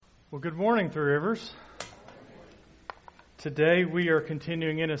Well, good morning, Three Rivers. Today we are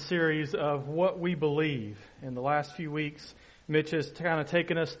continuing in a series of what we believe. In the last few weeks, Mitch has kind of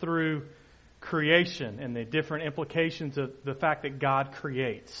taken us through creation and the different implications of the fact that God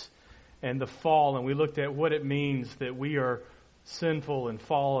creates and the fall. And we looked at what it means that we are sinful and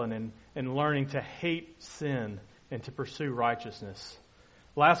fallen and learning to hate sin and to pursue righteousness.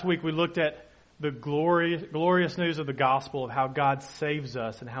 Last week we looked at the glorious news of the gospel of how God saves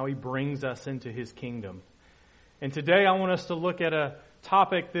us and how He brings us into His kingdom. And today I want us to look at a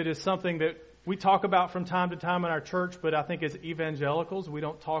topic that is something that we talk about from time to time in our church, but I think as evangelicals we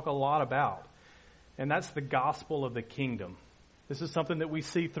don't talk a lot about. And that's the gospel of the kingdom. This is something that we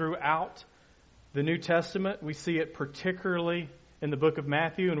see throughout the New Testament. We see it particularly in the book of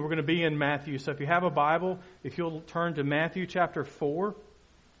Matthew, and we're going to be in Matthew. So if you have a Bible, if you'll turn to Matthew chapter 4,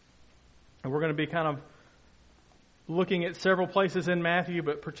 and we're going to be kind of looking at several places in Matthew,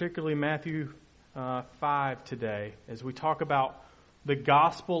 but particularly Matthew 5 today, as we talk about the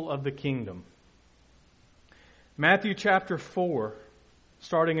gospel of the kingdom. Matthew chapter 4,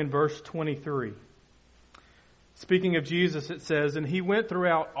 starting in verse 23. Speaking of Jesus, it says, "And He went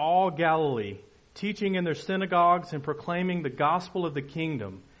throughout all Galilee, teaching in their synagogues and proclaiming the gospel of the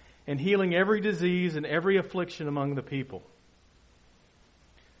kingdom, and healing every disease and every affliction among the people."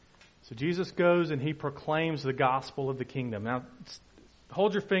 So Jesus goes and He proclaims the gospel of the kingdom. Now,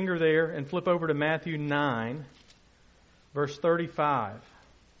 hold your finger there and flip over to Matthew 9, verse 35.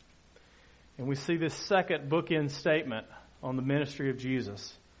 And we see this second bookend statement on the ministry of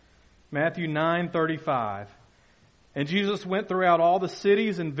Jesus. Matthew 9:35. "And Jesus went throughout all the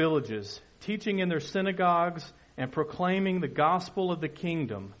cities and villages, teaching in their synagogues and proclaiming the gospel of the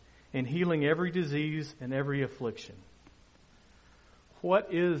kingdom and healing every disease and every affliction."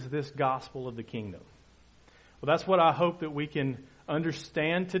 What is this gospel of the kingdom? Well, that's what I hope that we can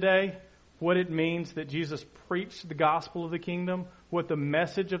understand today, what it means that Jesus preached the gospel of the kingdom, what the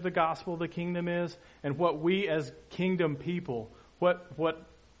message of the gospel of the kingdom is, and what we as kingdom people, what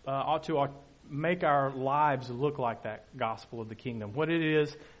ought to make our lives look like that gospel of the kingdom, what it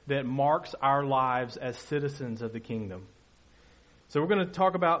is that marks our lives as citizens of the kingdom. So we're going to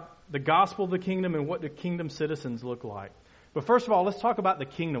talk about the gospel of the kingdom and what the kingdom citizens look like. But first of all, let's talk about the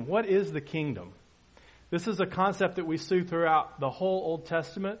kingdom. What is the kingdom? This is a concept that we see throughout the whole Old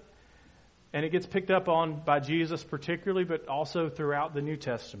Testament, and it gets picked up on by Jesus particularly, but also throughout the New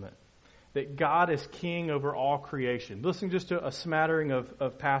Testament. That God is king over all creation. Listen just to a smattering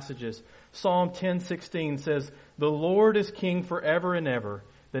of passages. Psalm 10:16 says, "The Lord is king forever and ever.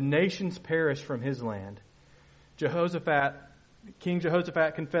 The nations perish from His land." King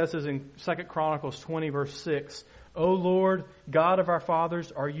Jehoshaphat confesses in 2 Chronicles 20 verse 6, "O Lord, God of our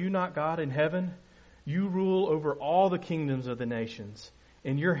fathers, are you not God in heaven? You rule over all the kingdoms of the nations.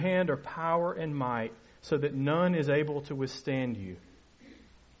 In your hand are power and might, so that none is able to withstand you."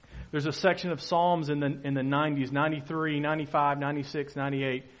 There's a section of Psalms in the 90s, 93, 95, 96,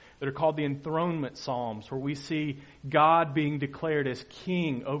 98, that are called the enthronement Psalms, where we see God being declared as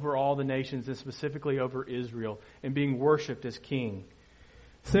king over all the nations, and specifically over Israel, and being worshipped as king.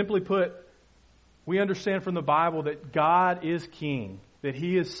 Simply put, we understand from the Bible that God is king, that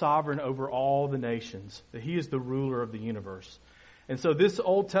He is sovereign over all the nations, that He is the ruler of the universe. And so this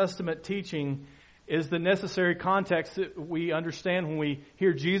Old Testament teaching is the necessary context that we understand when we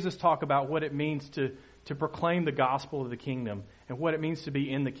hear Jesus talk about what it means to proclaim the gospel of the kingdom and what it means to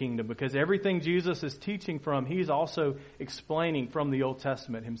be in the kingdom. Because everything Jesus is teaching from, He's also explaining from the Old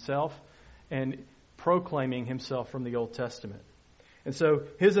Testament Himself and proclaiming Himself from the Old Testament. And so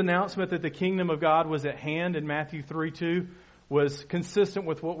His announcement that the kingdom of God was at hand in Matthew 3:2 was consistent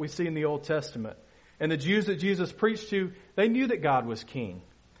with what we see in the Old Testament. And the Jews that Jesus preached to, they knew that God was king.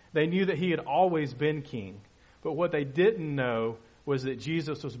 They knew that He had always been king. But what they didn't know was that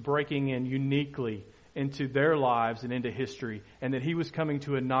Jesus was breaking in uniquely into their lives and into history, and that He was coming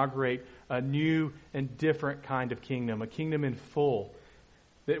to inaugurate a new and different kind of kingdom, a kingdom in full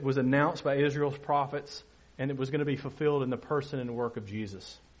that was announced by Israel's prophets, and it was going to be fulfilled in the person and work of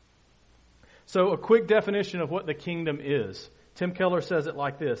Jesus. So a quick definition of what the kingdom is. Tim Keller says it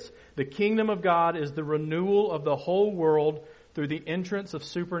like this: "The kingdom of God is the renewal of the whole world through the entrance of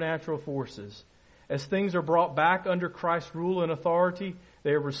supernatural forces. As things are brought back under Christ's rule and authority,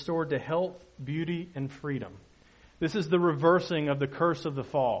 they are restored to health, beauty, and freedom." This is the reversing of the curse of the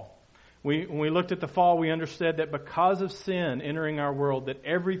fall. When we looked at the fall, we understood that because of sin entering our world, that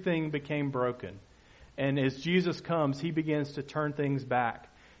everything became broken. And as Jesus comes, He begins to turn things back.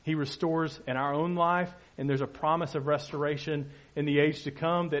 He restores in our own life, and there's a promise of restoration in the age to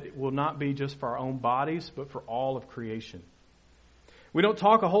come that it will not be just for our own bodies, but for all of creation. We don't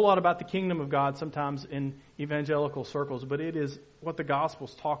talk a whole lot about the kingdom of God sometimes in evangelical circles, but it is what the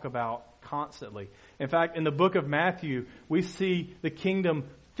Gospels talk about constantly. In fact, in the book of Matthew, we see the kingdom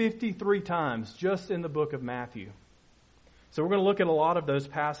 53 times just in the book of Matthew. So we're going to look at a lot of those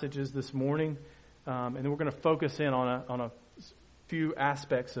passages this morning, and then we're going to focus in on a few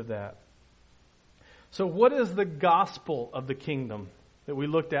aspects of that. So what is the gospel of the kingdom that we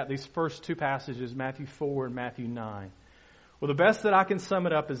looked at these first two passages, Matthew 4 and Matthew 9? Well, the best that I can sum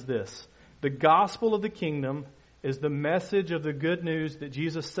it up is this. The gospel of the kingdom is the message of the good news that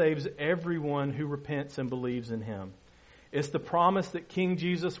Jesus saves everyone who repents and believes in Him. It's the promise that King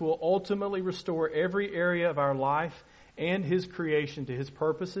Jesus will ultimately restore every area of our life and His creation to His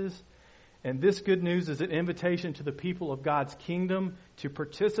purposes. And this good news is an invitation to the people of God's kingdom to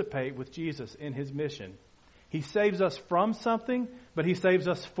participate with Jesus in His mission. He saves us from something, but He saves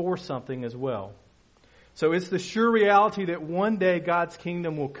us for something as well. So it's the sure reality that one day God's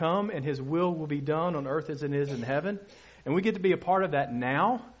kingdom will come and His will be done on earth as it is in heaven. And we get to be a part of that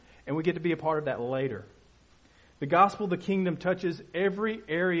now, and we get to be a part of that later. The gospel of the kingdom touches every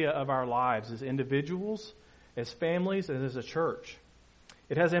area of our lives as individuals, as families, and as a church.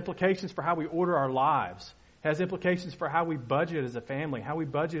 It has implications for how we order our lives. It has implications for how we budget as a family, how we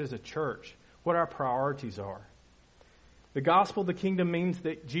budget as a church, what our priorities are. The gospel of the kingdom means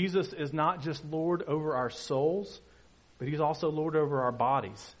that Jesus is not just Lord over our souls, but He's also Lord over our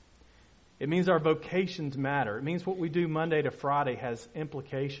bodies. It means our vocations matter. It means what we do Monday to Friday has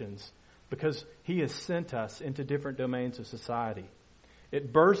implications because He has sent us into different domains of society.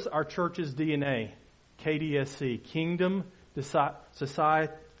 It bursts our church's DNA, KDSC, Kingdom Disciple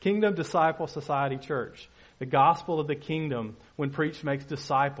Society Church. The gospel of the kingdom, when preached, makes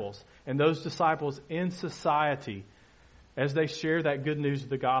disciples. And those disciples in society, as they share that good news of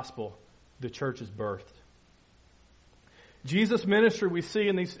the gospel, the church is birthed. Jesus' ministry, we see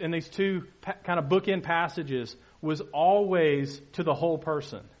in these two kind of bookend passages, was always to the whole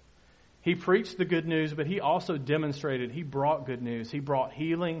person. He preached the good news, but He also demonstrated. He brought good news. He brought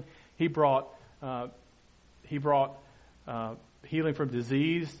healing. He brought healing from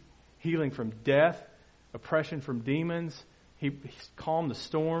disease, healing from death, oppression from demons. He calmed the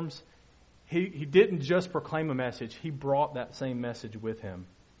storms. He didn't just proclaim a message. He brought that same message with Him.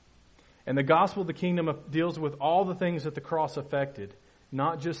 And the gospel of the kingdom deals with all the things that the cross affected.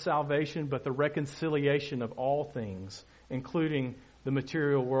 Not just salvation, but the reconciliation of all things, including the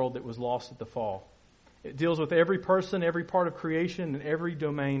material world that was lost at the fall. It deals with every person, every part of creation, and every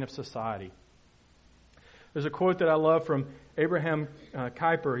domain of society. There's a quote that I love from Abraham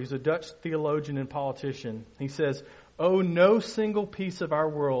Kuyper. He's a Dutch theologian and politician. He says, "Oh, no single piece of our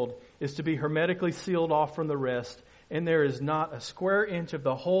world is to be hermetically sealed off from the rest, and there is not a square inch of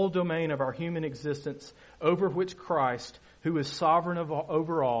the whole domain of our human existence over which Christ, who is sovereign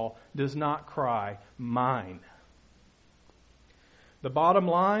over all, does not cry, 'Mine.'" The bottom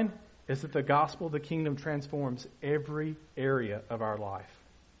line is that the gospel of the kingdom transforms every area of our life.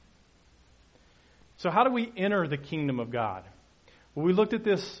 So how do we enter the kingdom of God? Well, we looked at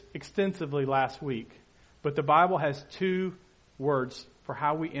this extensively last week, but the Bible has two words for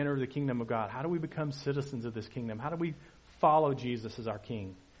how we enter the kingdom of God. How do we become citizens of this kingdom? How do we follow Jesus as our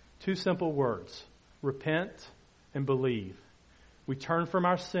King? Two simple words: repent and believe. We turn from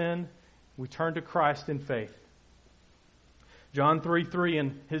our sin. We turn to Christ in faith. John 3:3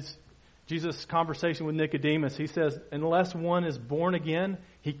 in Jesus' conversation with Nicodemus, he says, unless one is born again,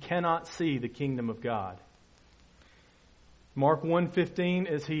 he cannot see the kingdom of God. Mark 1:15,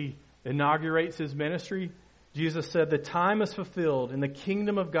 as he inaugurates his ministry, Jesus said, the time is fulfilled and the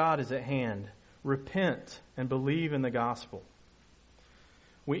kingdom of God is at hand. Repent and believe in the gospel.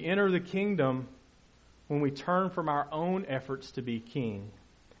 We enter the kingdom when we turn from our own efforts to be king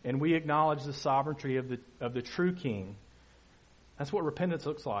and we acknowledge the sovereignty of the true king. That's what repentance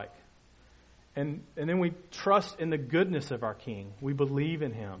looks like. And then we trust in the goodness of our King. We believe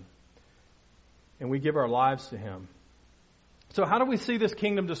in Him. And we give our lives to Him. So how do we see this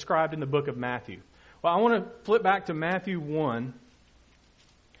kingdom described in the book of Matthew? Well, I want to flip back to Matthew 1.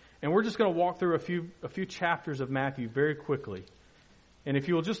 And we're just going to walk through a few chapters of Matthew very quickly. And if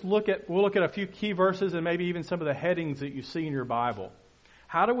you'll just we'll look at a few key verses and maybe even some of the headings that you see in your Bible.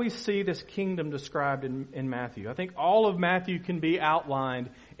 How do we see this kingdom described in Matthew? I think all of Matthew can be outlined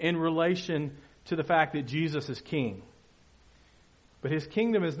in relation to the fact that Jesus is king. But His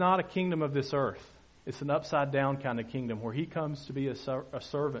kingdom is not a kingdom of this earth. It's an upside down kind of kingdom where He comes to be a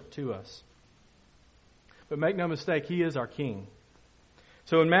servant to us. But make no mistake, He is our King.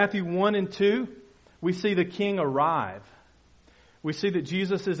 So in Matthew 1 and 2, we see the King arrive. We see that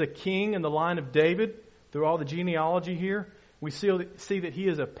Jesus is a king in the line of David through all the genealogy here. we see that he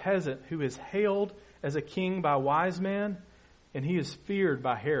is a peasant who is hailed as a king by wise men, and he is feared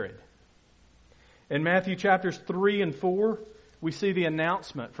by Herod. In Matthew chapters 3 and 4, we see the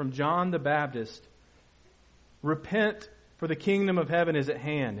announcement from John the Baptist. Repent, for the kingdom of heaven is at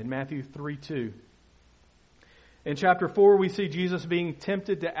hand, in Matthew 3:2. In chapter 4, we see Jesus being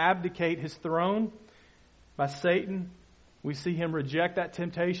tempted to abdicate his throne by Satan. We see him reject that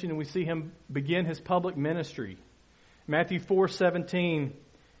temptation, and we see him begin his public ministry. Matthew 4:17,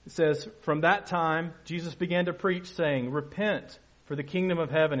 it says, "From that time, Jesus began to preach, saying, 'Repent, for the kingdom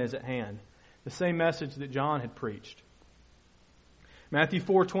of heaven is at hand.'" The same message that John had preached. Matthew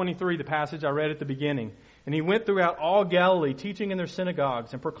 4:23, the passage I read at the beginning. "And he went throughout all Galilee, teaching in their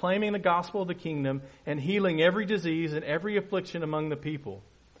synagogues and proclaiming the gospel of the kingdom and healing every disease and every affliction among the people.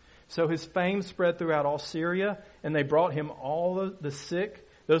 So his fame spread throughout all Syria, and they brought him all the sick,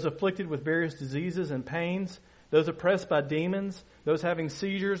 those afflicted with various diseases and pains, those oppressed by demons, those having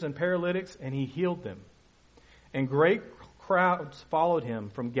seizures and paralytics, and he healed them. And great crowds followed him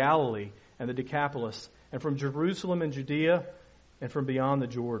from Galilee and the Decapolis, and from Jerusalem and Judea, and from beyond the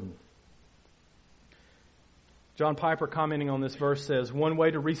Jordan." John Piper, commenting on this verse, says, "One way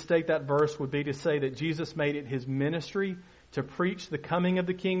to restate that verse would be to say that Jesus made it his ministry to preach the coming of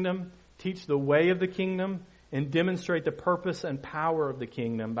the kingdom, teach the way of the kingdom, and demonstrate the purpose and power of the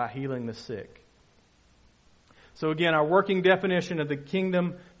kingdom by healing the sick." So again, our working definition of the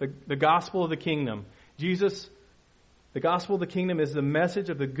kingdom, the gospel of the kingdom. The gospel of the kingdom is the message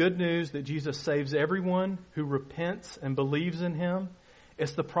of the good news that Jesus saves everyone who repents and believes in him.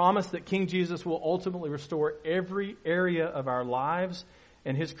 It's the promise that King Jesus will ultimately restore every area of our lives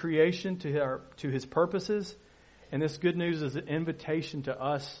and his creation to his purposes. And this good news is an invitation to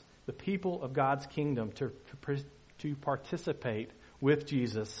us, the people of God's kingdom, to participate with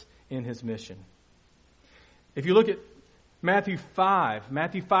Jesus in his mission. If you look at Matthew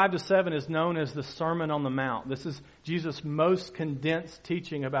 5-7 is known as the Sermon on the Mount. This is Jesus' most condensed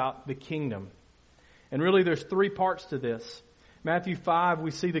teaching about the kingdom. And really there's three parts to this. Matthew 5, we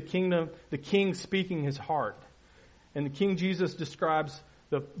see the king speaking his heart. And the King Jesus describes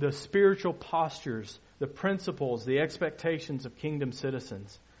the spiritual postures, the principles, the expectations of kingdom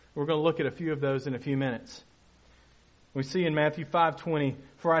citizens. We're going to look at a few of those in a few minutes. We see in Matthew 5:20,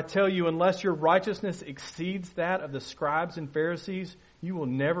 "For I tell you, unless your righteousness exceeds that of the scribes and Pharisees, you will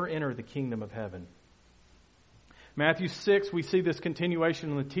never enter the kingdom of heaven." Matthew 6, we see this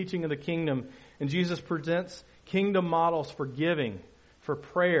continuation in the teaching of the kingdom, and Jesus presents kingdom models for giving, for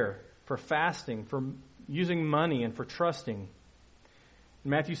prayer, for fasting, for using money, and for trusting.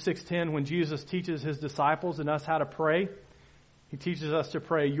 In Matthew 6:10, when Jesus teaches his disciples and us how to pray, he teaches us to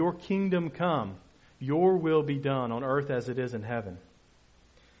pray, "Your kingdom come, your will be done on earth as it is in heaven."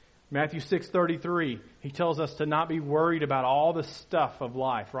 Matthew 6:33, he tells us to not be worried about all the stuff of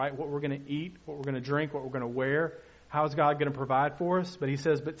life, right? What we're going to eat, what we're going to drink, what we're going to wear. How is God going to provide for us? But he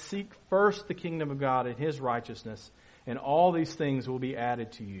says, "But seek first the kingdom of God and his righteousness, and all these things will be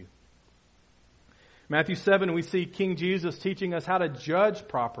added to you." Matthew 7, we see King Jesus teaching us how to judge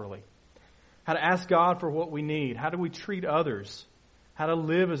properly, how to ask God for what we need, how do we treat others, how to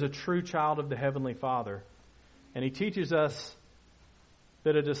live as a true child of the Heavenly Father. And he teaches us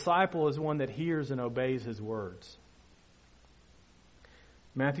that a disciple is one that hears and obeys his words.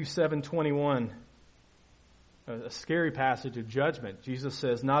 Matthew 7:21, a scary passage of judgment. Jesus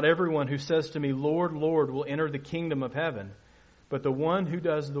says, "Not everyone who says to me, 'Lord, Lord,' will enter the kingdom of heaven, but the one who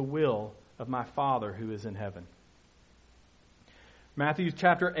does the will of my Father who is in heaven." Matthew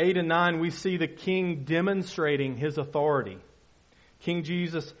chapter 8 and 9, we see the king demonstrating his authority. King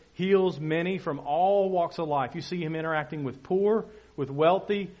Jesus heals many from all walks of life. You see him interacting with poor, with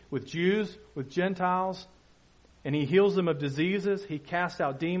wealthy, with Jews, with Gentiles. And he heals them of diseases. He casts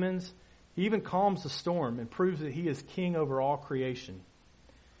out demons. He even calms the storm and proves that he is king over all creation.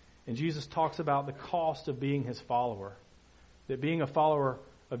 And Jesus talks about the cost of being his follower. That being a follower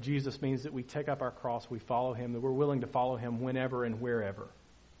of Jesus means that we take up our cross, we follow him, that we're willing to follow him whenever and wherever.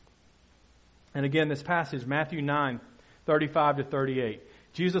 And again, this passage, Matthew 9:35-38.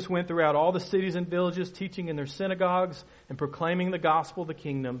 Jesus went throughout all the cities and villages, teaching in their synagogues and proclaiming the gospel of the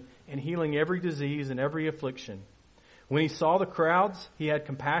kingdom and healing every disease and every affliction. When he saw the crowds, he had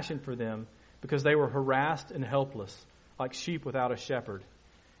compassion for them because they were harassed and helpless, like sheep without a shepherd.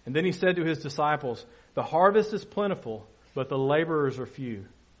 And then he said to his disciples, "The harvest is plentiful, but the laborers are few.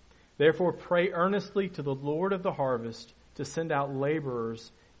 Therefore pray earnestly to the Lord of the harvest to send out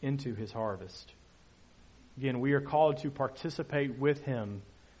laborers into his harvest." Again, we are called to participate with him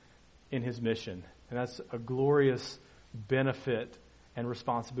in his mission. And that's a glorious benefit and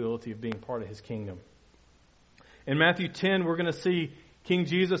responsibility of being part of his kingdom. In Matthew 10, we're going to see King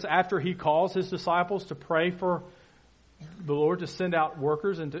Jesus, after he calls his disciples to pray for the Lord to send out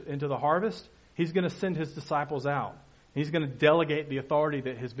workers into the harvest, he's going to send his disciples out. He's going to delegate the authority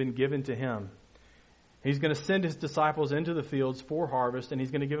that has been given to him. He's going to send his disciples into the fields for harvest, and he's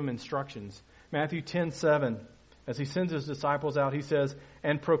going to give them instructions. Matthew 10:7, as he sends his disciples out, he says,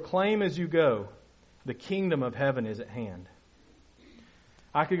 "And proclaim as you go, the kingdom of heaven is at hand."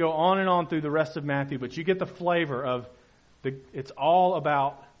 I could go on and on through the rest of Matthew, but you get the flavor of it's all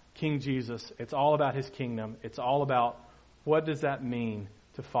about King Jesus. It's all about his kingdom. It's all about what does that mean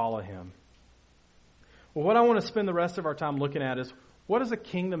to follow him. Well, what I want to spend the rest of our time looking at is, what does a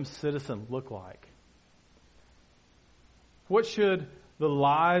kingdom citizen look like? What should the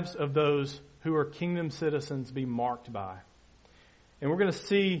lives of those who are kingdom citizens be marked by? And we're going to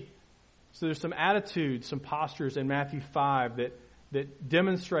see, so there's some attitudes, some postures in Matthew 5 that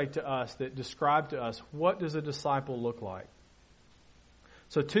demonstrate to us, that describe to us, what does a disciple look like?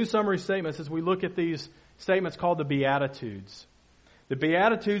 So 2 summary statements as we look at these statements called the Beatitudes. The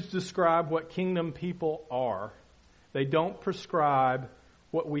Beatitudes describe what kingdom people are. They don't prescribe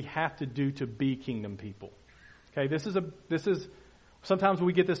what we have to do to be kingdom people. Okay, this is sometimes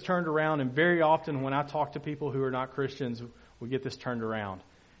we get this turned around, and very often when I talk to people who are not Christians, we get this turned around.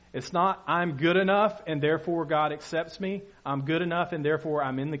 It's not, I'm good enough and therefore God accepts me. I'm good enough and therefore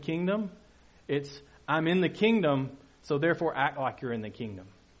I'm in the kingdom. It's, I'm in the kingdom, so therefore act like you're in the kingdom.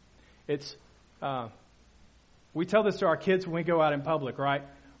 It's, we tell this to our kids when we go out in public, right?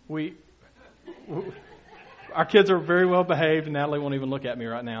 Our kids are very well behaved, and Natalie won't even look at me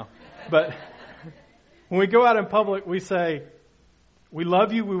right now. But when we go out in public, we say, we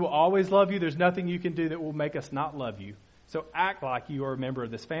love you, we will always love you. There's nothing you can do that will make us not love you. So act like you are a member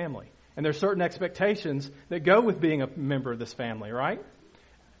of this family. And there's certain expectations that go with being a member of this family, right?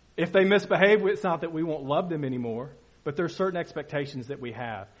 If they misbehave, it's not that we won't love them anymore, but there's certain expectations that we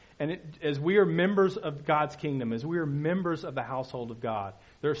have. And as we are members of God's kingdom, as we are members of the household of God,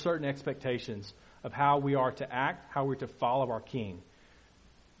 there are certain expectations of how we are to act, how we're to follow our King.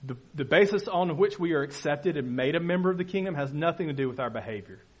 The basis on which we are accepted and made a member of the kingdom has nothing to do with our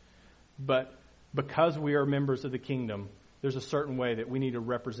behavior. But because we are members of the kingdom, there's a certain way that we need to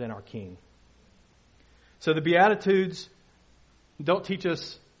represent our King. So the Beatitudes don't teach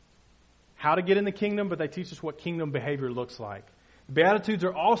us how to get in the kingdom, but they teach us what kingdom behavior looks like. The Beatitudes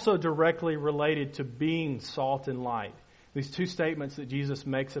are also directly related to being salt and light. These 2 statements that Jesus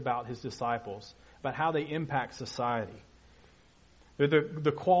makes about his disciples, about how they impact society. They're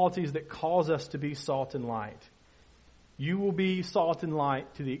the qualities that cause us to be salt and light. You will be salt and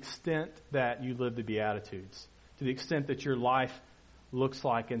light to the extent that you live the Beatitudes, to the extent that your life looks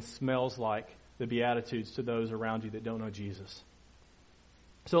like and smells like the Beatitudes to those around you that don't know Jesus.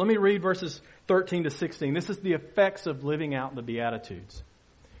 So let me read verses 13 to 16. This is the effects of living out the Beatitudes.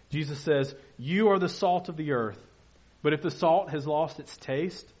 Jesus says, "You are the salt of the earth, but if the salt has lost its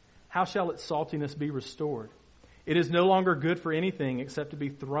taste, how shall its saltiness be restored? It is no longer good for anything except to be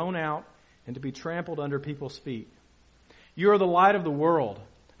thrown out and to be trampled under people's feet. You are the light of the world.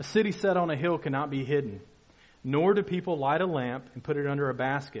 A city set on a hill cannot be hidden. Nor do people light a lamp and put it under a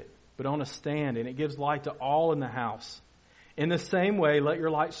basket, but on a stand, and it gives light to all in the house. In the same way, let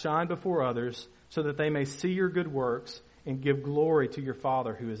your light shine before others, so that they may see your good works and give glory to your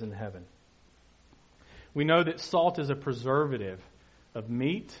Father who is in heaven." We know that salt is a preservative of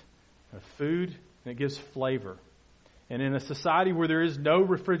meat, of food, and it gives flavor. And in a society where there is no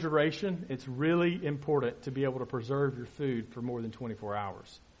refrigeration, it's really important to be able to preserve your food for more than 24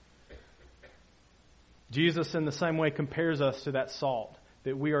 hours. Jesus, in the same way, compares us to that salt,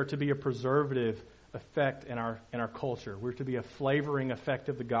 that we are to be a preservative effect in our culture. We're to be a flavoring effect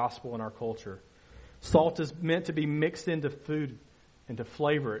of the gospel in our culture. Salt is meant to be mixed into food and to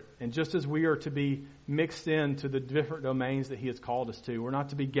flavor it. And just as we are to be mixed into the different domains that He has called us to, we're not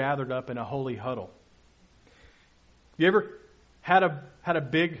to be gathered up in a holy huddle. You ever had a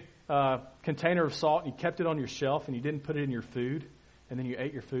big container of salt and you kept it on your shelf and you didn't put it in your food, and then you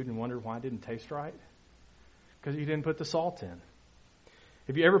ate your food and wondered why it didn't taste right? Because you didn't put the salt in.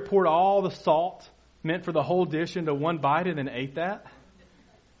 Have you ever poured all the salt meant for the whole dish into one bite and then ate that?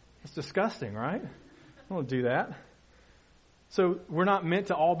 It's disgusting, right? I don't do that. So we're not meant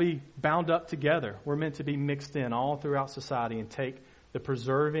to all be bound up together. We're meant to be mixed in all throughout society and take the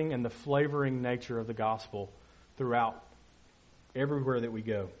preserving and the flavoring nature of the gospel throughout everywhere that we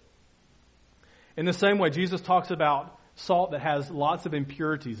go. In the same way, Jesus talks about salt that has lots of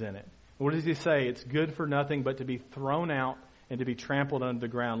impurities in it. What does He say? It's good for nothing but to be thrown out and to be trampled under the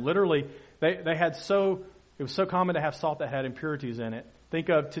ground. Literally, it was so common to have salt that had impurities in it. Think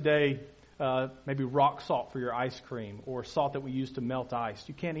of today maybe rock salt for your ice cream or salt that we use to melt ice.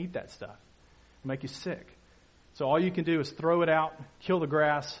 You can't eat that stuff. It'll make you sick. So all you can do is throw it out, kill the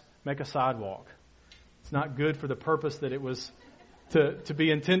grass, make a sidewalk. It's not good for the purpose that it was to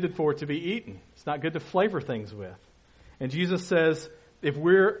be intended for, to be eaten. It's not good to flavor things with. And Jesus says, if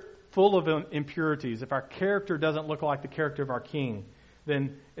we're full of impurities, if our character doesn't look like the character of our King,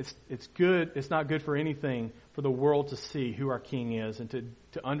 then it's not good for anything for the world to see who our King is and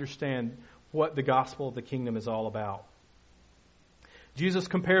to understand what the gospel of the kingdom is all about. Jesus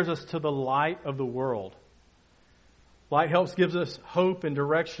compares us to the light of the world. Light gives us hope and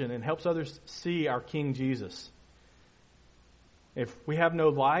direction and helps others see our King Jesus. If we have no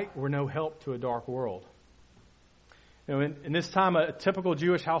light, we're no help to a dark world. You know, in this time, a typical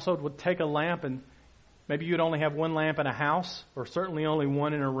Jewish household would take a lamp, and maybe you'd only have one lamp in a house, or certainly only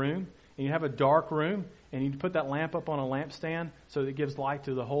one in a room, and you have a dark room, and you'd put that lamp up on a lampstand so that it gives light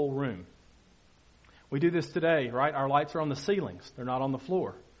to the whole room. We do this today, right? Our lights are on the ceilings. They're not on the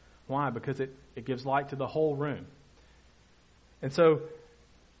floor. Why? Because it gives light to the whole room. And so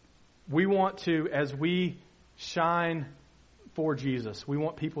we want to, as we shine for Jesus, we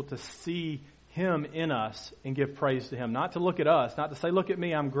want people to see Him in us and give praise to Him. Not to look at us, not to say, look at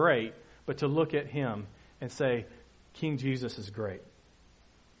me, I'm great, but to look at Him and say, King Jesus is great.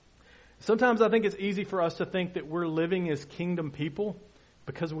 Sometimes I think it's easy for us to think that we're living as kingdom people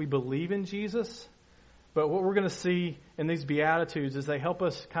because we believe in Jesus. But what we're going to see in these Beatitudes is they help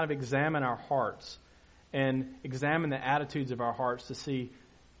us kind of examine our hearts and examine the attitudes of our hearts to see,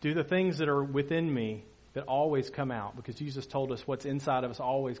 do the things that are within me that always come out? Because Jesus told us what's inside of us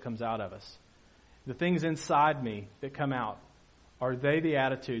always comes out of us. The things inside me that come out, are they the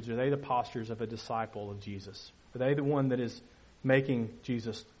attitudes, are they the postures of a disciple of Jesus? Are they the one that is making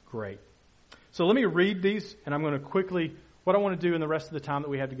Jesus great? So let me read these, and I'm going to quickly, what I want to do in the rest of the time that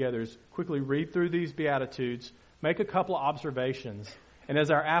we have together is quickly read through these Beatitudes, make a couple of observations, and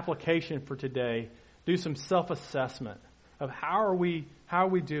as our application for today, do some self-assessment of how are we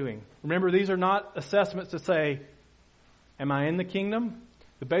doing? Remember, these are not assessments to say, am I in the kingdom?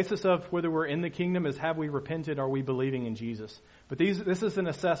 The basis of whether we're in the kingdom is, have we repented? Are we believing in Jesus? But this is an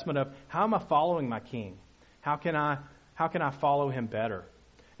assessment of, how am I following my King? How can I follow Him better?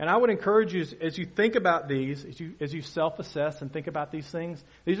 And I would encourage you, as you think about these, as you self-assess and think about these things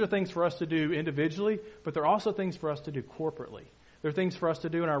are things for us to do individually, but they're also things for us to do corporately. They're things for us to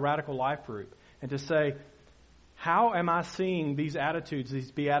do in our Radical Life group. And to say, how am I seeing these attitudes,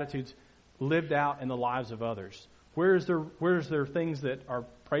 these Beatitudes, lived out in the lives of others? Where is there things that are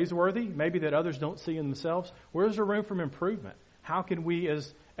praiseworthy, maybe that others don't see in themselves? Where is there room for improvement? How can we,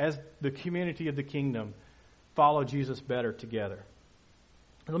 as the community of the kingdom, follow Jesus better together?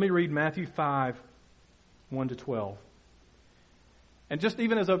 Let me read Matthew 5, 1-12. And just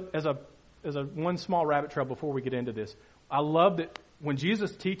even as a one small rabbit trail before we get into this, I love that when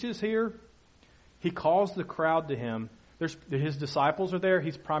Jesus teaches here, He calls the crowd to Him. His disciples are there.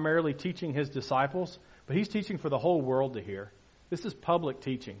 He's primarily teaching His disciples, but He's teaching for the whole world to hear. This is public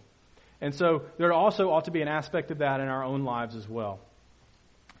teaching. And so there also ought to be an aspect of that in our own lives as well.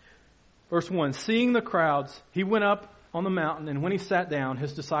 Verse 1, seeing the crowds, He went up on the mountain, and when He sat down,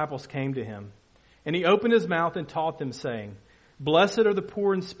 His disciples came to Him. And He opened His mouth and taught them, saying, Blessed are the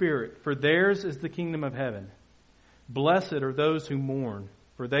poor in spirit, for theirs is the kingdom of heaven. Blessed are those who mourn,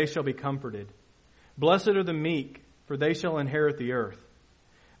 for they shall be comforted. Blessed are the meek, for they shall inherit the earth.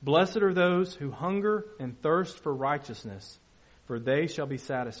 Blessed are those who hunger and thirst for righteousness, for they shall be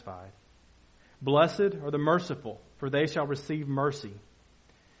satisfied. Blessed are the merciful, for they shall receive mercy.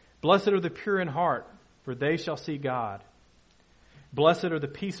 Blessed are the pure in heart, for they shall see God. Blessed are the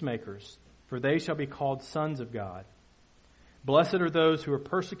peacemakers, for they shall be called sons of God. Blessed are those who are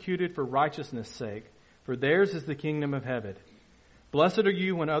persecuted for righteousness' sake, for theirs is the kingdom of heaven. Blessed are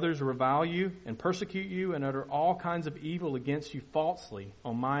you when others revile you and persecute you and utter all kinds of evil against you falsely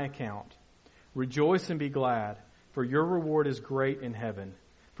on my account. Rejoice and be glad, for your reward is great in heaven.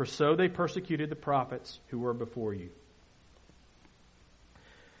 For so they persecuted the prophets who were before you.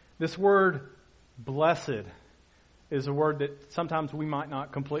 This word, blessed, is a word that sometimes we might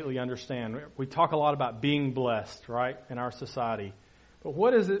not completely understand. We talk a lot about being blessed, right, in our society. But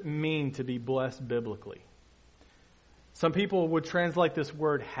what does it mean to be blessed biblically? Some people would translate this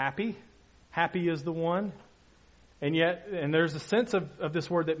word happy. Happy is the one. And there's a sense of this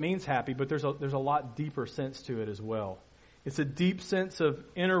word that means happy, but there's a lot deeper sense to it as well. It's a deep sense of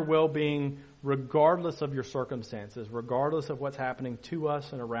inner well-being regardless of your circumstances, regardless of what's happening to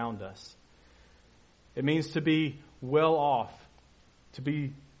us and around us. It means to be well off, to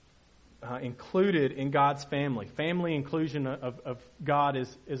be included in God's family. Family inclusion of God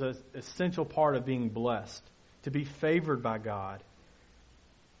is an essential part of being blessed, to be favored by God,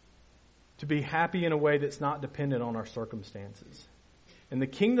 to be happy in a way that's not dependent on our circumstances. And the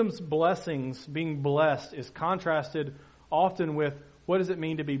kingdom's blessings, being blessed, is contrasted often with what does it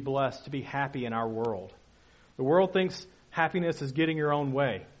mean to be blessed, to be happy in our world. The world thinks happiness is getting your own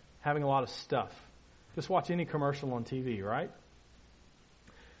way, having a lot of stuff. Just watch any commercial on TV, right?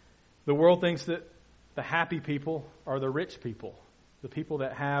 The world thinks that the happy people are the rich people, the people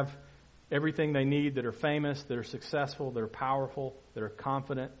that have everything they need, that are famous, that are successful, that are powerful, that are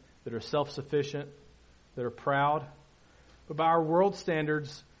confident, that are self-sufficient, that are proud. But by our world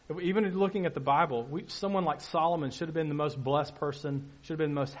standards, even looking at the Bible, someone like Solomon should have been the most blessed person, should have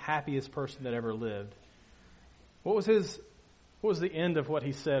been the most happiest person that ever lived. What was the end of what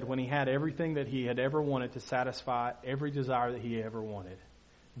he said when he had everything that he had ever wanted to satisfy every desire that he ever wanted?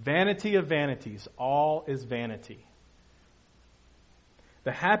 Vanity of vanities, all is vanity.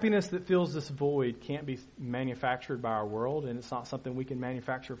 The happiness that fills this void can't be manufactured by our world, and it's not something we can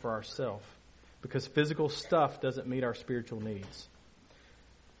manufacture for ourselves, because physical stuff doesn't meet our spiritual needs.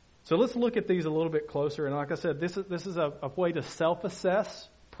 So let's look at these a little bit closer. And like I said, this is a way to self-assess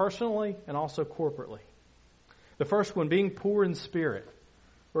personally and also corporately. The first one, being poor in spirit.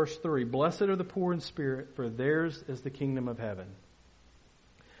 Verse 3, blessed are the poor in spirit, for theirs is the kingdom of heaven.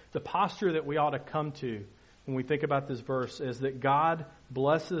 The posture that we ought to come to when we think about this verse is that God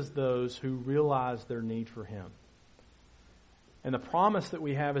blesses those who realize their need for Him. And the promise that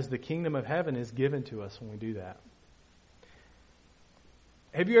we have is the kingdom of heaven is given to us when we do that.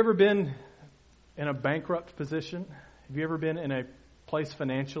 Have you ever been in a bankrupt position? Have you ever been in a place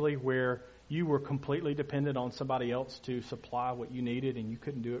financially where you were completely dependent on somebody else to supply what you needed and you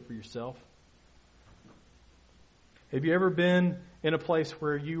couldn't do it for yourself? Have you ever been in a place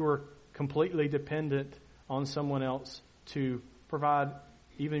where you were completely dependent on someone else to provide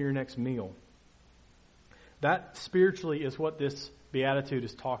even your next meal? That spiritually is what this beatitude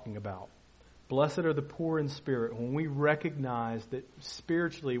is talking about. Blessed are the poor in spirit. When we recognize that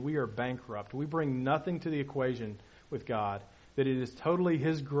spiritually we are bankrupt, we bring nothing to the equation with God, that it is totally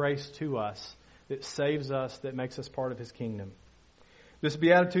His grace to us that saves us, that makes us part of His kingdom. This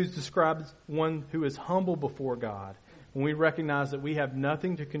beatitude describes one who is humble before God. When we recognize that we have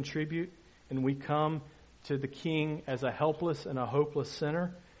nothing to contribute and we come to the King as a helpless and a hopeless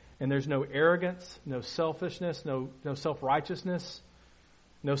sinner, and there's no arrogance, no selfishness, no self-righteousness,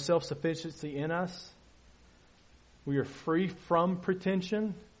 no self-sufficiency in us. We are free from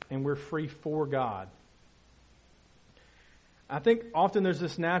pretension and we're free for God. I think often there's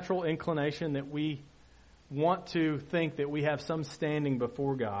this natural inclination that we want to think that we have some standing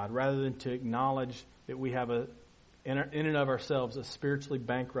before God rather than to acknowledge that we have in and of ourselves a spiritually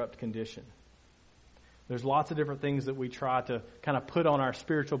bankrupt condition. There's lots of different things that we try to kind of put on our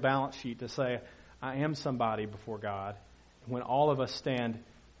spiritual balance sheet to say, I am somebody before God. When all of us stand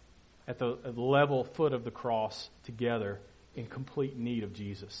at the level foot of the cross together in complete need of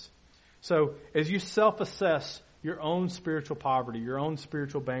Jesus. So as you self-assess your own spiritual poverty, your own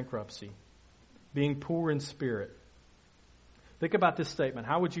spiritual bankruptcy, being poor in spirit, think about this statement.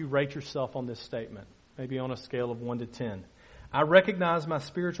 How would you rate yourself on this statement? Maybe on a scale of 1 to 10. I recognize my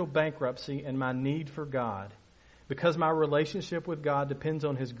spiritual bankruptcy and my need for God. Because my relationship with God depends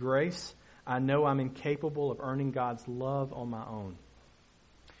on His grace, I know I'm incapable of earning God's love on my own.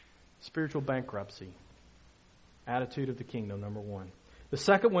 Spiritual bankruptcy. Attitude of the kingdom, number 1. The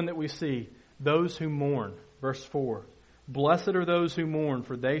second one that we see, those who mourn. Verse 4. Blessed are those who mourn,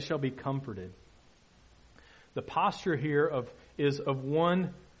 for they shall be comforted. The posture here is of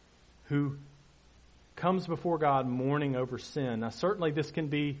one who comes before God mourning over sin. Now certainly this can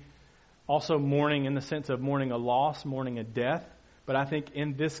be also mourning in the sense of mourning a loss, mourning a death. But I think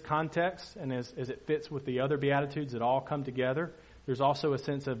in this context, and as it fits with the other Beatitudes that all come together, there's also a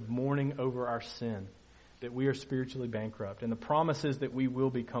sense of mourning over our sin, that we are spiritually bankrupt. And the promise is that we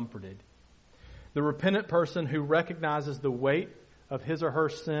will be comforted. The repentant person who recognizes the weight of his or her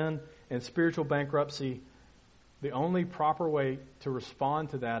sin and spiritual bankruptcy, the only proper way to respond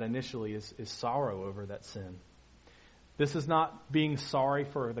to that initially is sorrow over that sin. This is not being sorry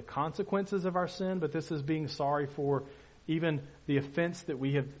for the consequences of our sin, but this is being sorry for even the offense that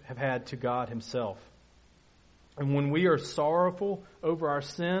we have had to God Himself. And when we are sorrowful over our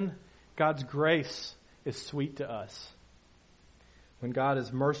sin, God's grace is sweet to us. When God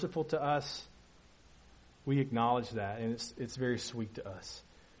is merciful to us, we acknowledge that, and it's very sweet to us.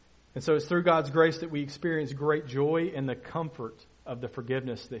 And so it's through God's grace that we experience great joy and the comfort of the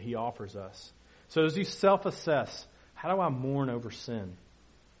forgiveness that He offers us. So as you self-assess, how do I mourn over sin?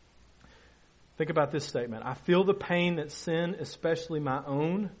 Think about this statement. I feel the pain that sin, especially my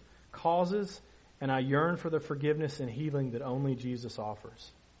own, causes, and I yearn for the forgiveness and healing that only Jesus offers.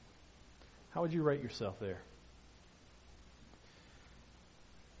 How would you rate yourself there?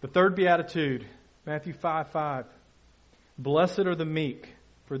 The third beatitude, Matthew 5:5. Blessed are the meek,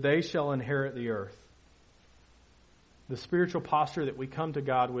 for they shall inherit the earth. The spiritual posture that we come to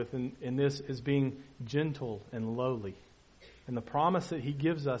God with in this is being gentle and lowly. And the promise that He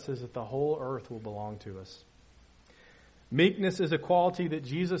gives us is that the whole earth will belong to us. Meekness is a quality that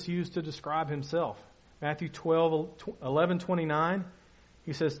Jesus used to describe Himself. Matthew 11:29,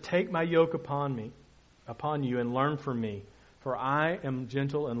 He says, take my yoke upon you and learn from me, for I am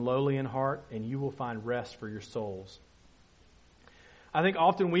gentle and lowly in heart, and you will find rest for your souls. I think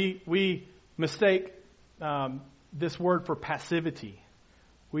often we mistake this word for passivity.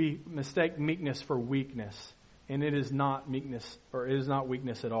 We mistake meekness for weakness, and it is not meekness, or it is not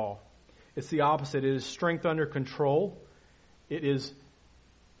weakness at all. It's the opposite. It is strength under control. It is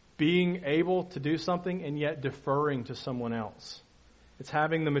being able to do something and yet deferring to someone else. It's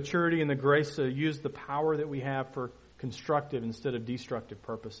having the maturity and the grace to use the power that we have for constructive instead of destructive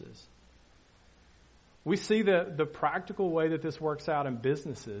purposes. We see the practical way that this works out in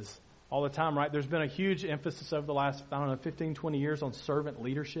businesses all the time, right? There's been a huge emphasis over the last, 15, 20 years on servant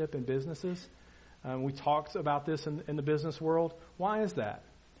leadership in businesses. We talked about this in the business world. Why is that?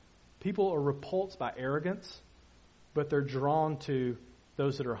 People are repulsed by arrogance, but they're drawn to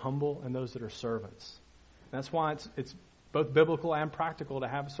those that are humble and those that are servants. And that's why it's both biblical and practical to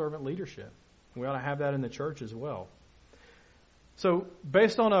have servant leadership. We ought to have that in the church as well. So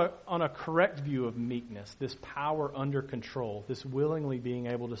based on a correct view of meekness, this power under control, this willingly being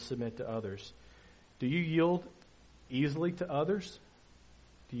able to submit to others, do you yield easily to others?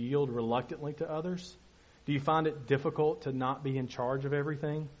 Do you yield reluctantly to others? Do you find it difficult to not be in charge of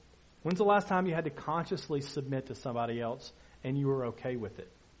everything? When's the last time you had to consciously submit to somebody else and you were okay with it?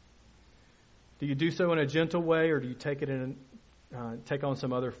 Do you do so in a gentle way, or do you take on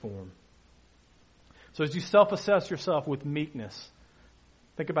some other form? So as you self-assess yourself with meekness,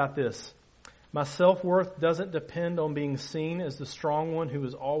 think about this. My self-worth doesn't depend on being seen as the strong one who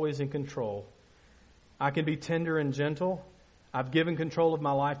is always in control. I can be tender and gentle. I've given control of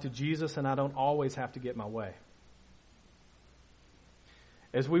my life to Jesus, and I don't always have to get my way.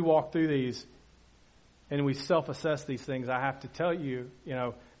 As we walk through these and we self-assess these things, I have to tell you,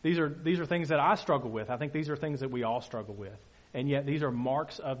 these are things that I struggle with. I think these are things that we all struggle with. And yet these are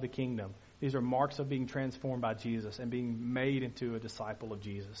marks of the kingdom. These are marks of being transformed by Jesus and being made into a disciple of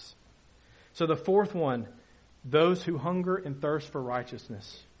Jesus. So the fourth one, those who hunger and thirst for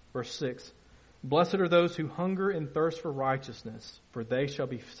righteousness. Verse 6, blessed are those who hunger and thirst for righteousness, for they shall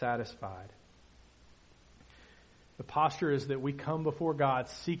be satisfied. The posture is that we come before God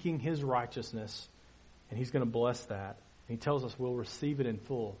seeking His righteousness, and He's going to bless that. And He tells us we'll receive it in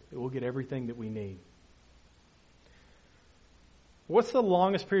full, that we'll get everything that we need. What's the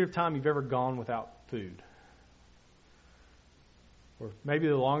longest period of time you've ever gone without food? Or maybe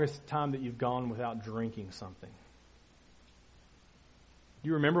the longest time that you've gone without drinking something? Do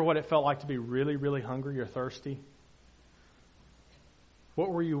you remember what it felt like to be really, really hungry or thirsty? What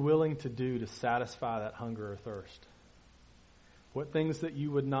were you willing to do to satisfy that hunger or thirst? What things that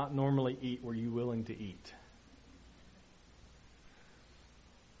you would not normally eat were you willing to eat?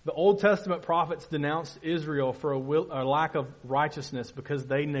 The Old Testament prophets denounced Israel for a lack of righteousness because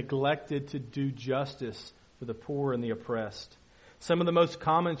they neglected to do justice for the poor and the oppressed. Some of the most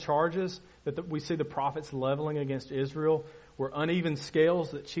common charges that we see the prophets leveling against Israel were uneven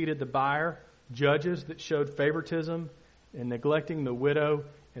scales that cheated the buyer, judges that showed favoritism, and neglecting the widow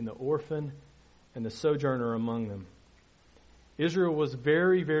and the orphan and the sojourner among them. Israel was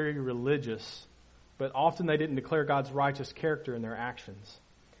very, very religious, but often they didn't declare God's righteous character in their actions.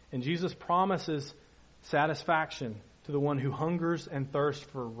 And Jesus promises satisfaction to the one who hungers and thirsts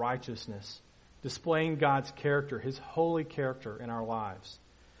for righteousness, displaying God's character, His holy character in our lives.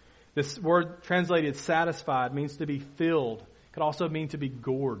 This word translated satisfied means to be filled. It could also mean to be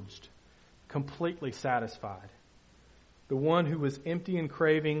gorged, completely satisfied. The one who was empty and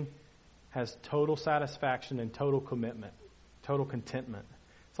craving has total satisfaction and total commitment, total contentment.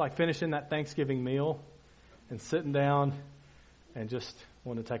 It's like finishing that Thanksgiving meal and sitting down and just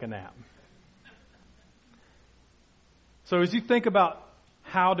want to take a nap. So as you think about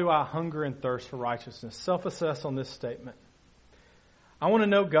how do I hunger and thirst for righteousness, self-assess on this statement. I want to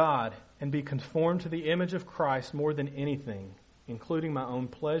know God and be conformed to the image of Christ more than anything, including my own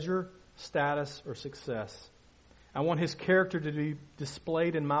pleasure, status, or success. I want His character to be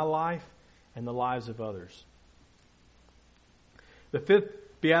displayed in my life and the lives of others. The fifth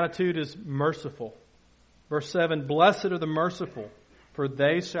beatitude is merciful. Verse 7, blessed are the merciful, for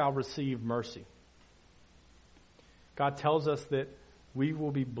they shall receive mercy. God tells us that we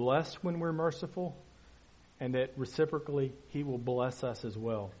will be blessed when we're merciful, and that reciprocally He will bless us as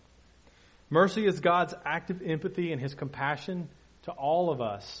well. Mercy is God's active empathy and His compassion to all of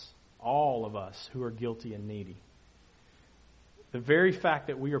us who are guilty and needy. The very fact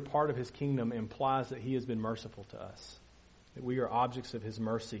that we are part of His kingdom implies that He has been merciful to us, that we are objects of His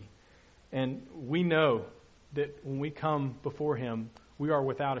mercy. And we know that when we come before Him, we are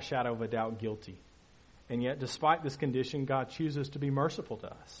without a shadow of a doubt guilty. And yet, despite this condition, God chooses to be merciful to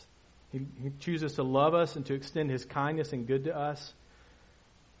us. He chooses to love us and to extend His kindness and good to us.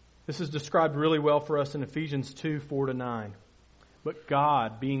 This is described really well for us in Ephesians 2:4-9. But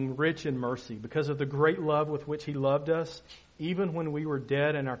God, being rich in mercy, because of the great love with which He loved us, even when we were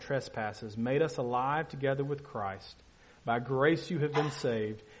dead in our trespasses, made us alive together with Christ. By grace you have been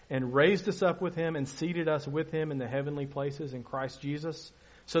saved, and raised us up with Him and seated us with Him in the heavenly places in Christ Jesus,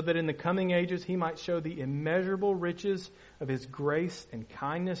 so that in the coming ages He might show the immeasurable riches of His grace and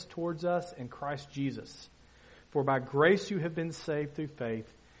kindness towards us in Christ Jesus. For by grace you have been saved through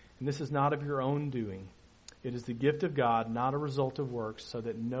faith, and this is not of your own doing. It is the gift of God, not a result of works, so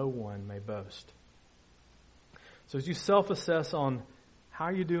that no one may boast. So as you self-assess on how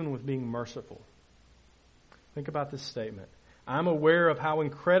you're doing with being merciful, think about this statement. I'm aware of how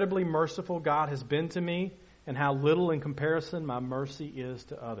incredibly merciful God has been to me and how little in comparison my mercy is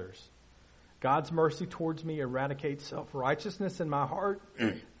to others. God's mercy towards me eradicates self-righteousness in my heart.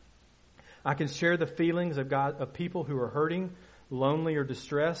 I can share the feelings of people who are hurting, lonely, or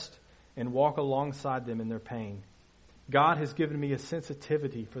distressed, and walk alongside them in their pain. God has given me a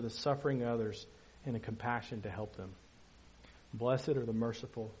sensitivity for the suffering of others and a compassion to help them. Blessed are the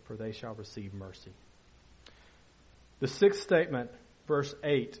merciful, for they shall receive mercy. The sixth statement, verse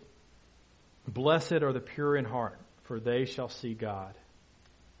 8, blessed are the pure in heart, for they shall see God.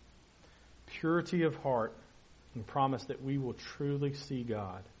 Purity of heart and promise that we will truly see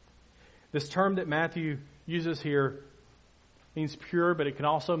God. This term that Matthew uses here means pure, but it can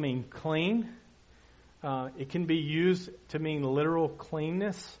also mean clean. It can be used to mean literal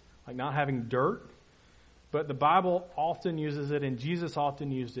cleanness, like not having dirt. But the Bible often uses it, and Jesus often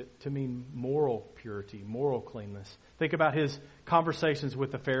used it to mean moral purity, moral cleanness. Think about His conversations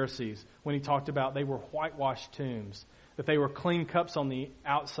with the Pharisees when He talked about they were whitewashed tombs, that they were clean cups on the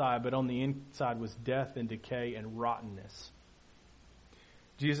outside, but on the inside was death and decay and rottenness.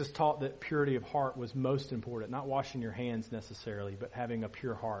 Jesus taught that purity of heart was most important, not washing your hands necessarily, but having a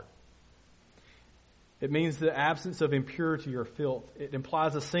pure heart. It means the absence of impurity or filth. It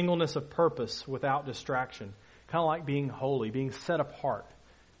implies a singleness of purpose without distraction, kind of like being holy, being set apart,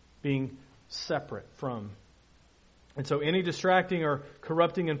 being separate from. And so any distracting or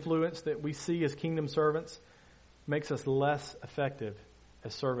corrupting influence that we see as kingdom servants makes us less effective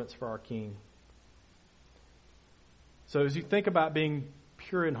as servants for our King. So as you think about being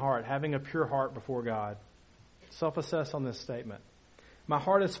pure in heart, having a pure heart before God, self-assess on this statement. My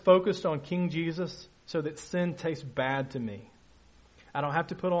heart is focused on King Jesus so that sin tastes bad to me. I don't have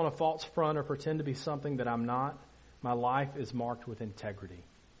to put on a false front or pretend to be something that I'm not. My life is marked with integrity.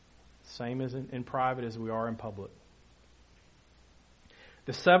 Same as in private as we are in public.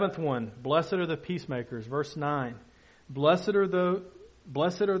 The seventh one, blessed are the peacemakers. Verse 9, blessed are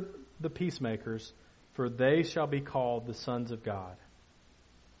the peacemakers, for they shall be called the sons of God.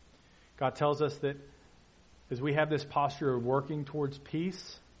 God tells us that as we have this posture of working towards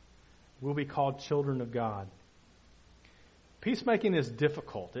peace, we'll be called children of God. Peacemaking is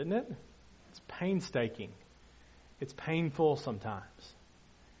difficult, isn't it? It's painstaking. It's painful sometimes.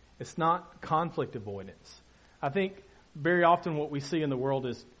 It's not conflict avoidance. I think very often what we see in the world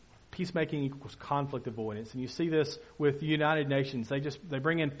is peacemaking equals conflict avoidance. And you see this with the United Nations. They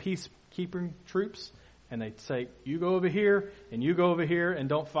bring in peacekeeping troops and they say, you go over here and you go over here and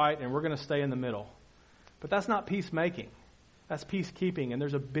don't fight and we're going to stay in the middle. But that's not peacemaking. That's peacekeeping, and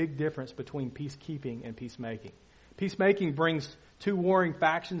there's a big difference between peacekeeping and peacemaking. Peacemaking brings two warring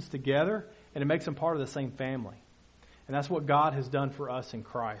factions together, and it makes them part of the same family. And that's what God has done for us in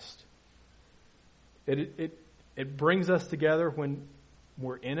Christ. It brings us together when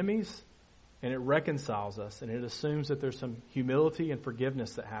we're enemies, and it reconciles us, and it assumes that there's some humility and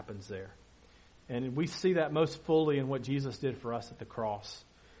forgiveness that happens there. And we see that most fully in what Jesus did for us at the cross.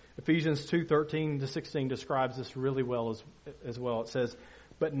 Ephesians 2:13-16 describes this really well as well. It says,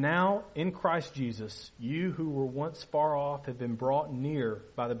 but now in Christ Jesus, you who were once far off have been brought near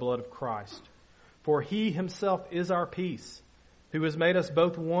by the blood of Christ. For he himself is our peace, who has made us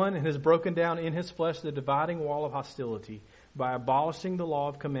both one and has broken down in his flesh the dividing wall of hostility by abolishing the law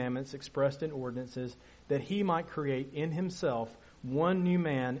of commandments expressed in ordinances, that he might create in himself one new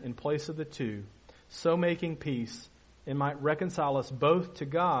man in place of the two, so making peace, and might reconcile us both to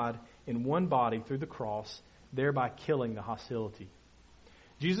God in one body through the cross, thereby killing the hostility.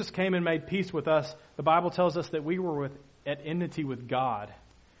 Jesus came and made peace with us. The Bible tells us that we were at enmity with God,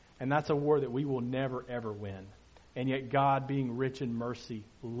 and that's a war that we will never, ever win. And yet God, being rich in mercy,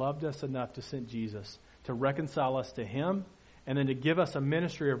 loved us enough to send Jesus to reconcile us to him, and then to give us a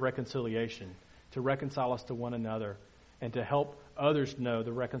ministry of reconciliation, to reconcile us to one another, and to help others know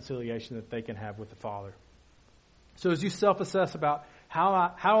the reconciliation that they can have with the Father. So as you self-assess about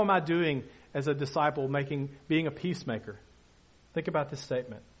how am I doing as a disciple being a peacemaker, think about this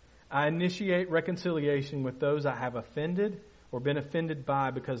statement. I initiate reconciliation with those I have offended or been offended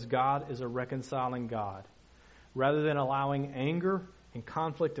by, because God is a reconciling God. Rather than allowing anger and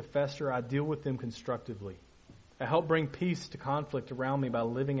conflict to fester, I deal with them constructively. I help bring peace to conflict around me by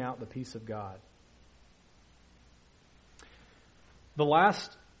living out the peace of God. The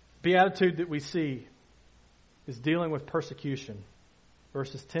last beatitude that we see is dealing with persecution.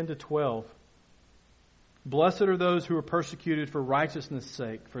 Verses 10 to 12. Blessed are those who are persecuted for righteousness'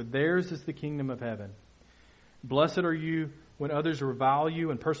 sake, for theirs is the kingdom of heaven. Blessed are you when others revile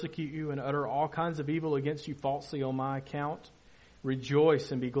you and persecute you and utter all kinds of evil against you falsely on my account.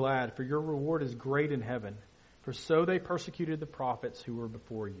 Rejoice and be glad, for your reward is great in heaven. For so they persecuted the prophets who were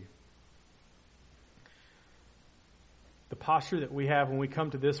before you. The posture that we have when we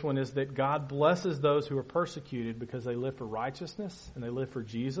come to this one is that God blesses those who are persecuted because they live for righteousness and they live for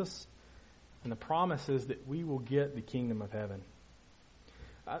Jesus. And the promise is that we will get the kingdom of heaven.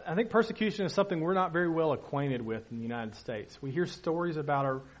 I think persecution is something we're not very well acquainted with in the United States. We hear stories about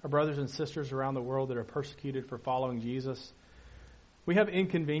our brothers and sisters around the world that are persecuted for following Jesus. We have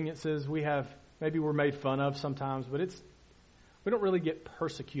inconveniences. Maybe we're made fun of sometimes, but we don't really get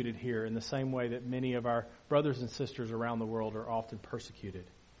persecuted here in the same way that many of our brothers and sisters around the world are often persecuted.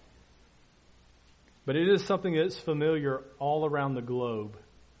 But it is something that's familiar all around the globe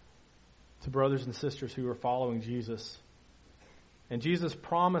to brothers and sisters who are following Jesus. And Jesus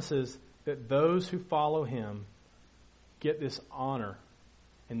promises that those who follow him get this honor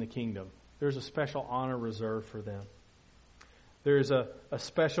in the kingdom. There's a special honor reserved for them. There's a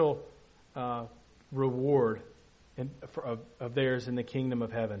special reward of theirs in the kingdom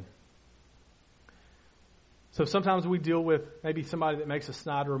of heaven. So sometimes we deal with maybe somebody that makes a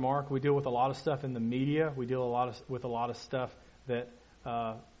snide remark. We deal with a lot of stuff in the media. We deal with a lot of stuff that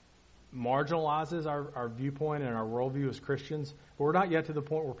marginalizes our viewpoint and our worldview as Christians. But we're not yet to the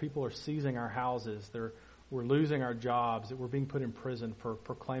point where people are seizing our houses. We're losing our jobs. That we're being put in prison for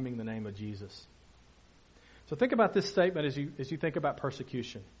proclaiming the name of Jesus. So think about this statement as you think about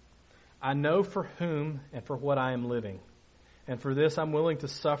persecution. I know for whom and for what I am living. And for this I'm willing to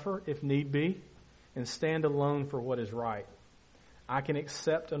suffer if need be and stand alone for what is right. I can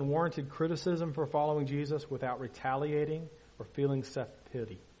accept unwarranted criticism for following Jesus without retaliating or feeling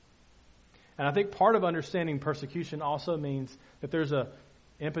self-pity. And I think part of understanding persecution also means that there's an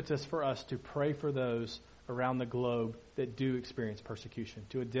impetus for us to pray for those around the globe that do experience persecution,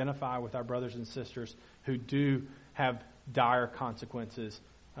 to identify with our brothers and sisters who do have dire consequences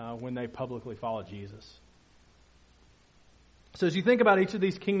when they publicly follow Jesus. So as you think about each of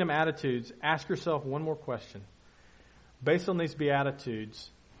these kingdom attitudes, ask yourself one more question. Based on these Beatitudes,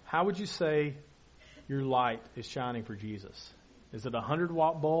 how would you say your light is shining for Jesus? Is it a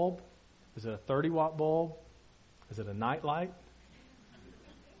 100-watt bulb? Is it a 30-watt bulb? Is it a night light?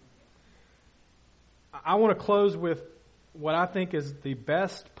 I want to close with what I think is the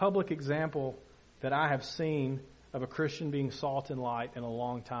best public example that I have seen of a Christian being salt and light in a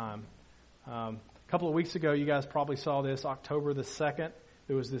long time. A couple of weeks ago, you guys probably saw this, October the 2nd.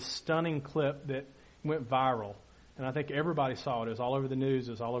 There was this stunning clip that went viral. And I think everybody saw it. It was all over the news.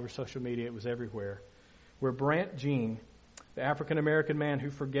 It was all over social media. It was everywhere. Where Brandt Jean, the African-American man who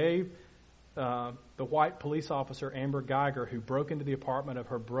forgave the white police officer Amber Geiger, who broke into the apartment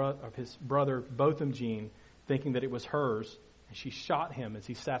of his brother Botham Jean, thinking that it was hers, and she shot him as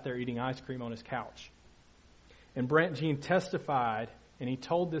he sat there eating ice cream on his couch. And Brandt Jean testified, and he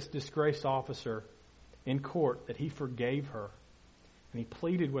told this disgraced officer in court that he forgave her, and he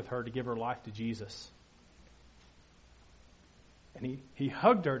pleaded with her to give her life to Jesus. And he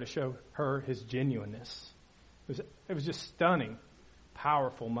hugged her to show her his genuineness. It was just stunning,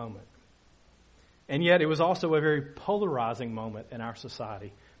 powerful moment. And yet it was also a very polarizing moment in our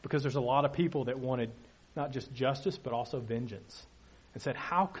society, because there's a lot of people that wanted not just justice but also vengeance, and said,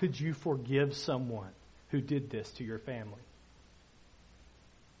 how could you forgive someone who did this to your family?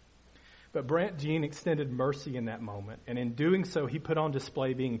 But Brant Jean extended mercy in that moment. And in doing so, he put on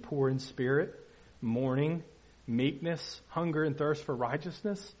display being poor in spirit, mourning, meekness, hunger and thirst for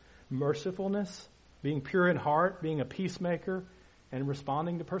righteousness, mercifulness, being pure in heart, being a peacemaker, and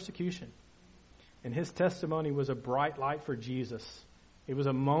responding to persecution. And his testimony was a bright light for Jesus. It was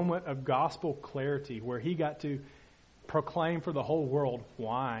a moment of gospel clarity where he got to proclaim for the whole world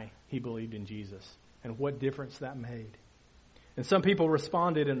why he believed in Jesus and what difference that made. And some people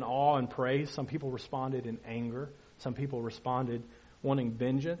responded in awe and praise. Some people responded in anger. Some people responded wanting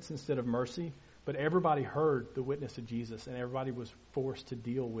vengeance instead of mercy. But everybody heard the witness of Jesus, and everybody was forced to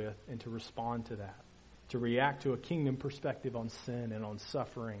deal with and to respond to that, to react to a kingdom perspective on sin and on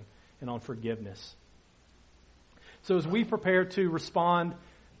suffering and on forgiveness. So as we prepare to respond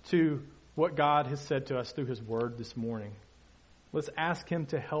to what God has said to us through His Word this morning, let's ask Him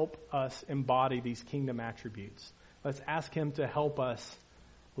to help us embody these kingdom attributes. Let's ask Him to help us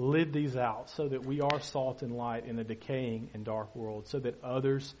live these out so that we are salt and light in a decaying and dark world, so that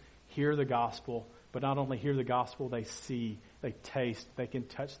others hear the gospel, but not only hear the gospel, they see, they taste, they can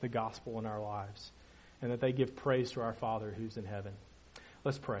touch the gospel in our lives, and that they give praise to our Father who's in heaven.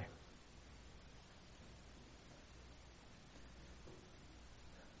 Let's pray.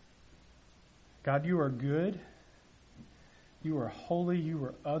 God, you are good. You are holy. You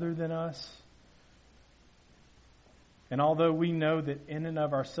are other than us. And although we know that in and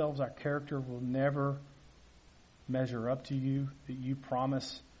of ourselves our character will never measure up to you, that you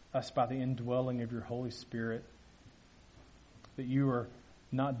promise us by the indwelling of your Holy Spirit that you are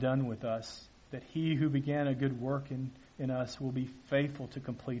not done with us, that He who began a good work in us will be faithful to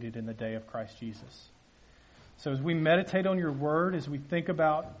complete it in the day of Christ Jesus. So as we meditate on your word, as we think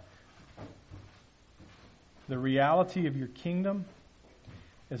about the reality of your kingdom,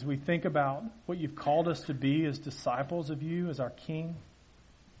 as we think about what you've called us to be as disciples of you, as our King,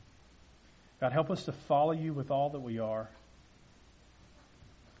 God, help us to follow you with all that we are.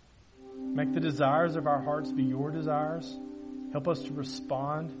 Make the desires of our hearts be your desires. Help us to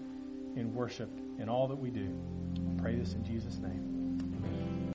respond in worship in all that we do. I pray this in Jesus' name.